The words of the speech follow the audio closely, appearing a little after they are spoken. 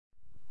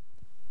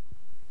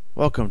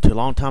Welcome to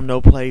Long Time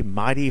No Play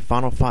Mighty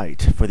Final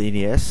Fight for the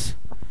NES.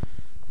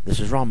 This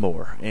is Ron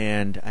Moore,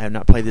 and I have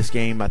not played this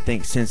game, I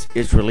think, since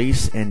its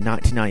release in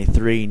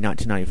 1993,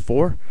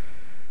 1994.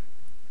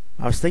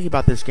 I was thinking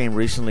about this game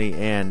recently,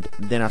 and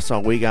then I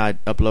saw WeGuy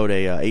upload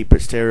a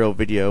 8-bit stereo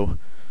video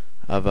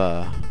of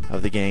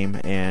the game,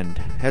 and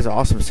it has an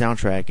awesome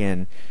soundtrack,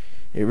 and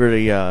it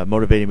really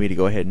motivated me to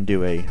go ahead and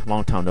do a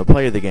Long Time No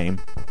Play of the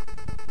game,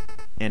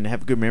 and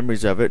have good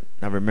memories of it.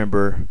 I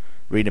remember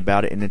reading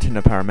about it in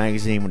Nintendo Power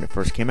magazine when it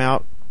first came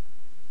out,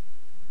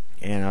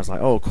 and I was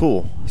like, oh,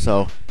 cool.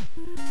 So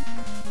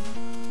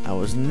I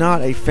was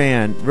not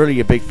really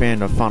a big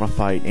fan of Final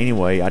Fight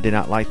anyway. I did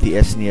not like the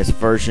SNES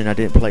version. I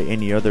didn't play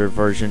any other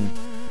version.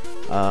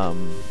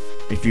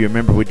 If you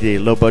remember, we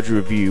did a low budget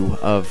review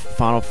of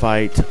Final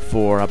Fight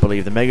for, I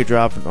believe, the Mega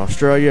Drive in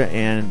Australia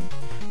and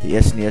the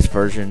SNES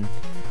version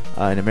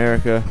in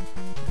America.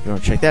 If you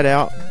want to check that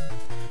out.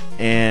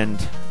 And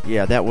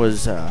yeah, that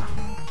was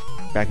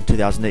back in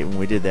 2008 when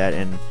we did that,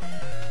 and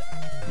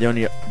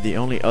the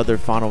only other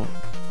Final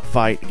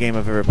Fight game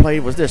I've ever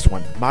played was this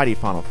one, Mighty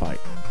Final Fight.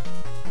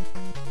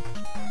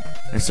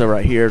 And so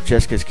right here,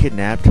 Jessica's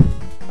kidnapped.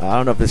 I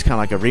don't know if it's kind of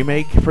like a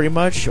remake, pretty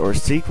much, or a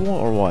sequel,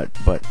 or what,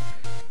 but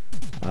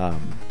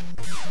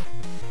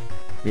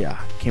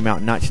yeah, came out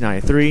in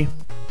 1993.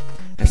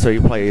 And so you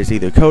play as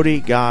either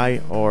Cody,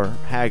 Guy, or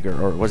Hager,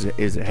 or is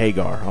it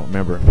Hagar? I don't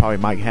remember. Probably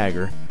Mike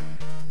Hager,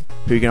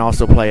 who you can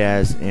also play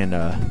as in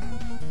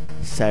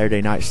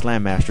Saturday Night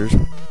Slam Masters.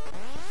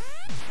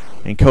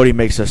 And Cody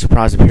makes a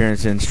surprise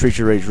appearance in Streets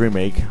of Rage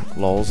Remake,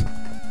 lols.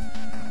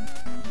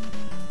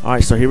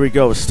 Alright, so here we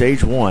go,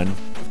 stage 1.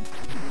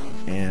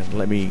 And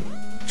let me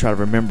try to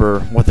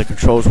remember what the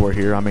controls were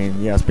here. I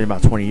mean, yeah, it's been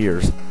about 20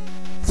 years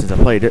since I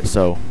played it,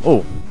 so...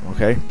 Oh,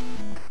 okay.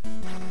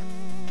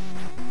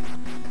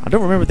 I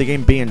don't remember the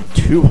game being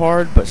too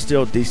hard, but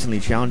still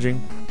decently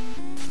challenging.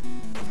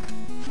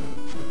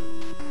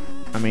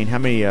 I mean, how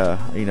many, I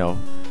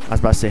was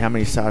about to say, how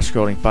many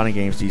side-scrolling fighting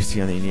games do you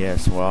see on the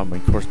NES? Well, I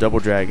mean, of course, Double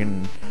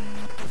Dragon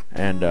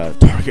and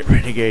Target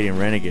Renegade and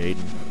Renegade.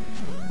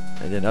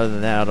 And then other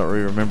than that, I don't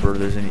really remember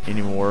there's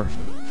any more.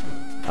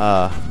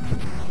 And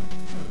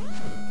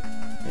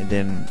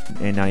then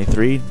in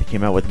 93, they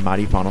came out with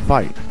Mighty Final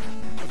Fight.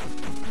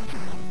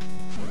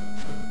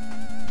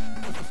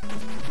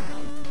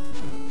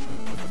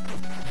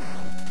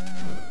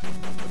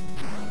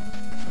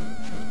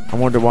 I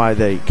wonder why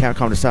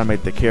Capcom decided to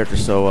make the character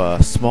so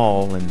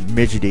small and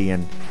midgety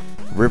and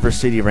River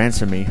City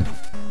Ransom me.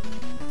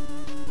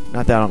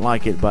 Not that I don't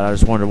like it, but I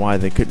just wonder why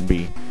they couldn't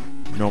be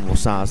normal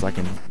size like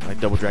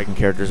Double Dragon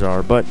characters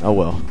are. But oh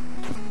well.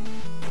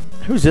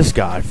 Who's this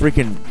guy?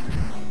 Freaking!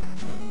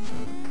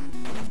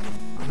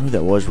 I don't know who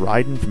that was.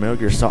 Raiden from Metal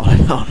Gear Solid.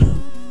 I don't know.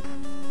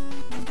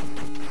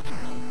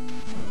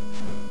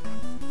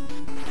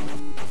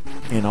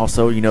 And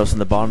also, you notice in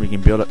the bottom you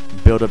can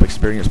build up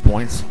experience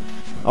points.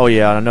 Oh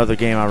yeah, another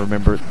game I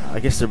remember. I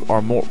guess there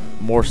are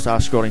more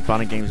side-scrolling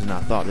fighting games than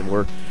I thought there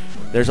were.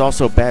 There's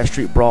also Bash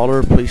Street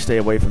Brawler. Please stay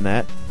away from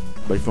that.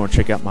 But if you want to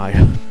check out my,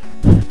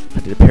 I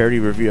did a parody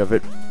review of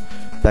it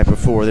back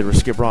before they were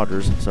Skip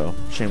Rogers. So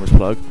shameless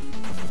plug.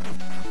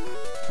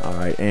 All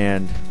right,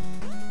 and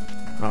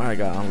I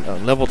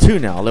got level 2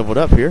 now. I leveled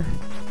up here.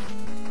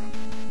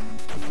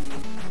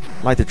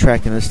 I like the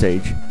track in this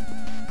stage.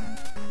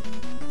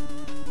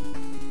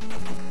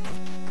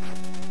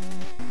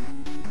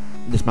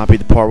 This might be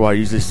the part where I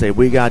usually say,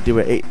 we gotta do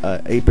an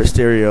 8-bit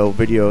stereo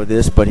video of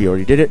this, but he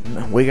already did it.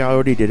 We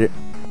already did it.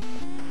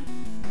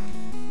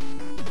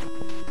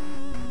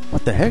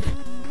 What the heck?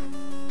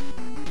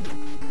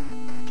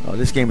 Oh,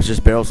 this game is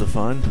just barrels of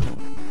fun.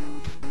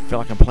 I feel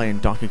like I'm playing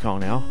Donkey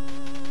Kong now.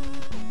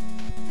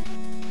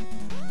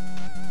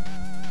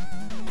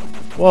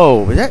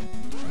 Whoa,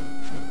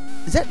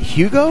 is that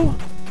Hugo?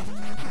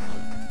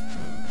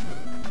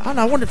 I don't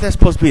know, I wonder if that's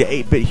supposed to be an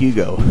 8-bit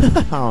Hugo.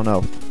 I don't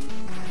know.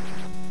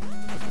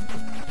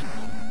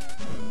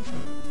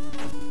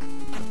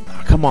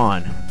 Come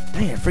on.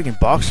 Dang, freaking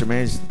boxer,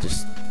 man. He's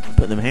just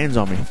putting them hands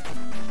on me.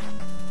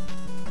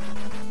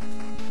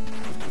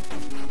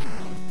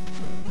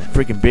 That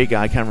freaking big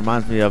guy kind of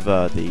reminds me of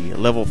the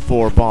level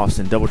 4 boss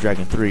in Double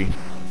Dragon 3.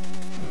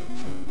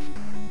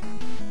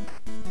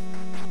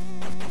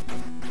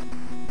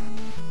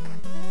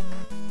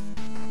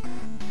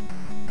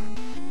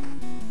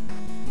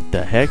 What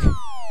the heck?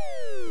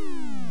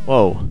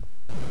 Whoa.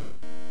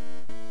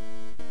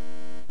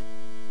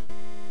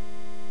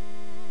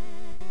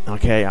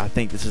 Okay, I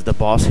think this is the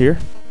boss here.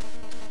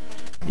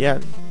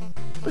 Yeah,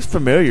 looks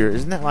familiar.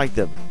 Isn't that like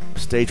the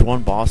stage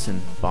 1 boss in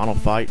Final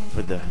Fight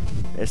for the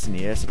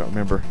SNES? I don't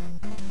remember.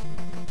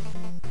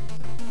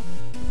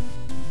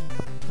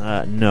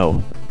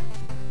 No.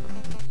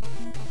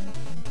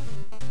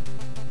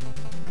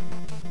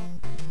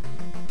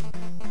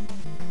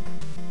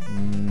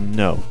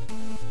 No.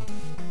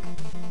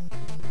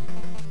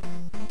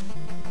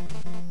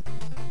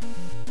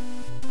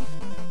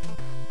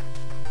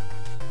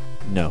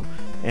 No.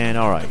 And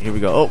alright, here we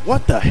go. Oh,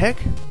 what the heck?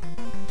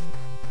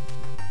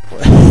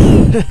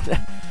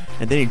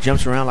 And then he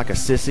jumps around like a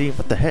sissy.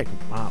 What the heck?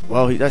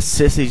 Well, that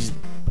sissy's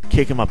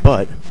kicking my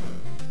butt.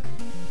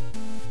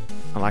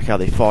 I like how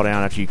they fall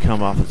down after you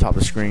come off the top of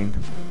the screen.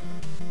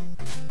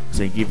 So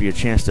they give you a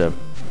chance to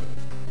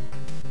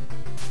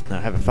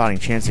have a fighting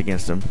chance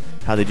against them.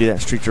 How they do that in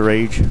Streets of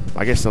Rage.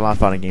 I guess a lot of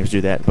fighting games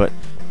do that. But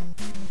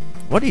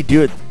what do you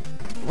do at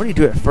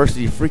first?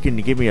 Do you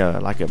freaking give me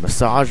a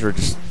massage, or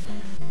just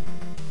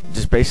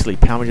basically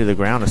pound me to the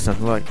ground or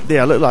something? Like,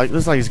 yeah,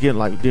 looks like he's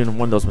getting doing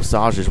one of those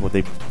massages where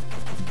they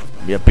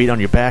beat on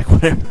your back,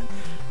 whatever.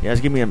 Yeah,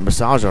 he's giving me a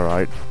massage, all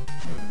right.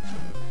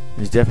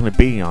 He's definitely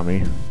beating on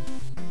me.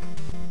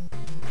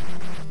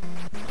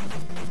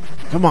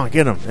 Come on,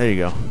 get him. There you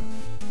go.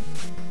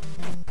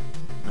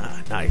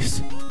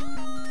 Nice.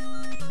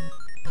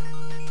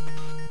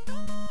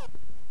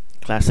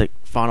 Classic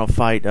Final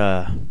Fight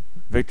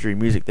victory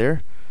music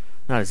there.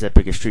 Not as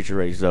epic as Streets of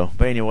Rage, though.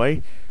 But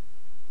anyway,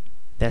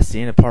 that's the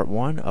end of part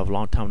 1 of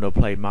Long Time No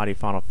Play Mighty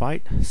Final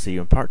Fight. See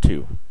you in part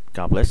 2.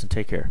 God bless and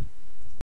take care.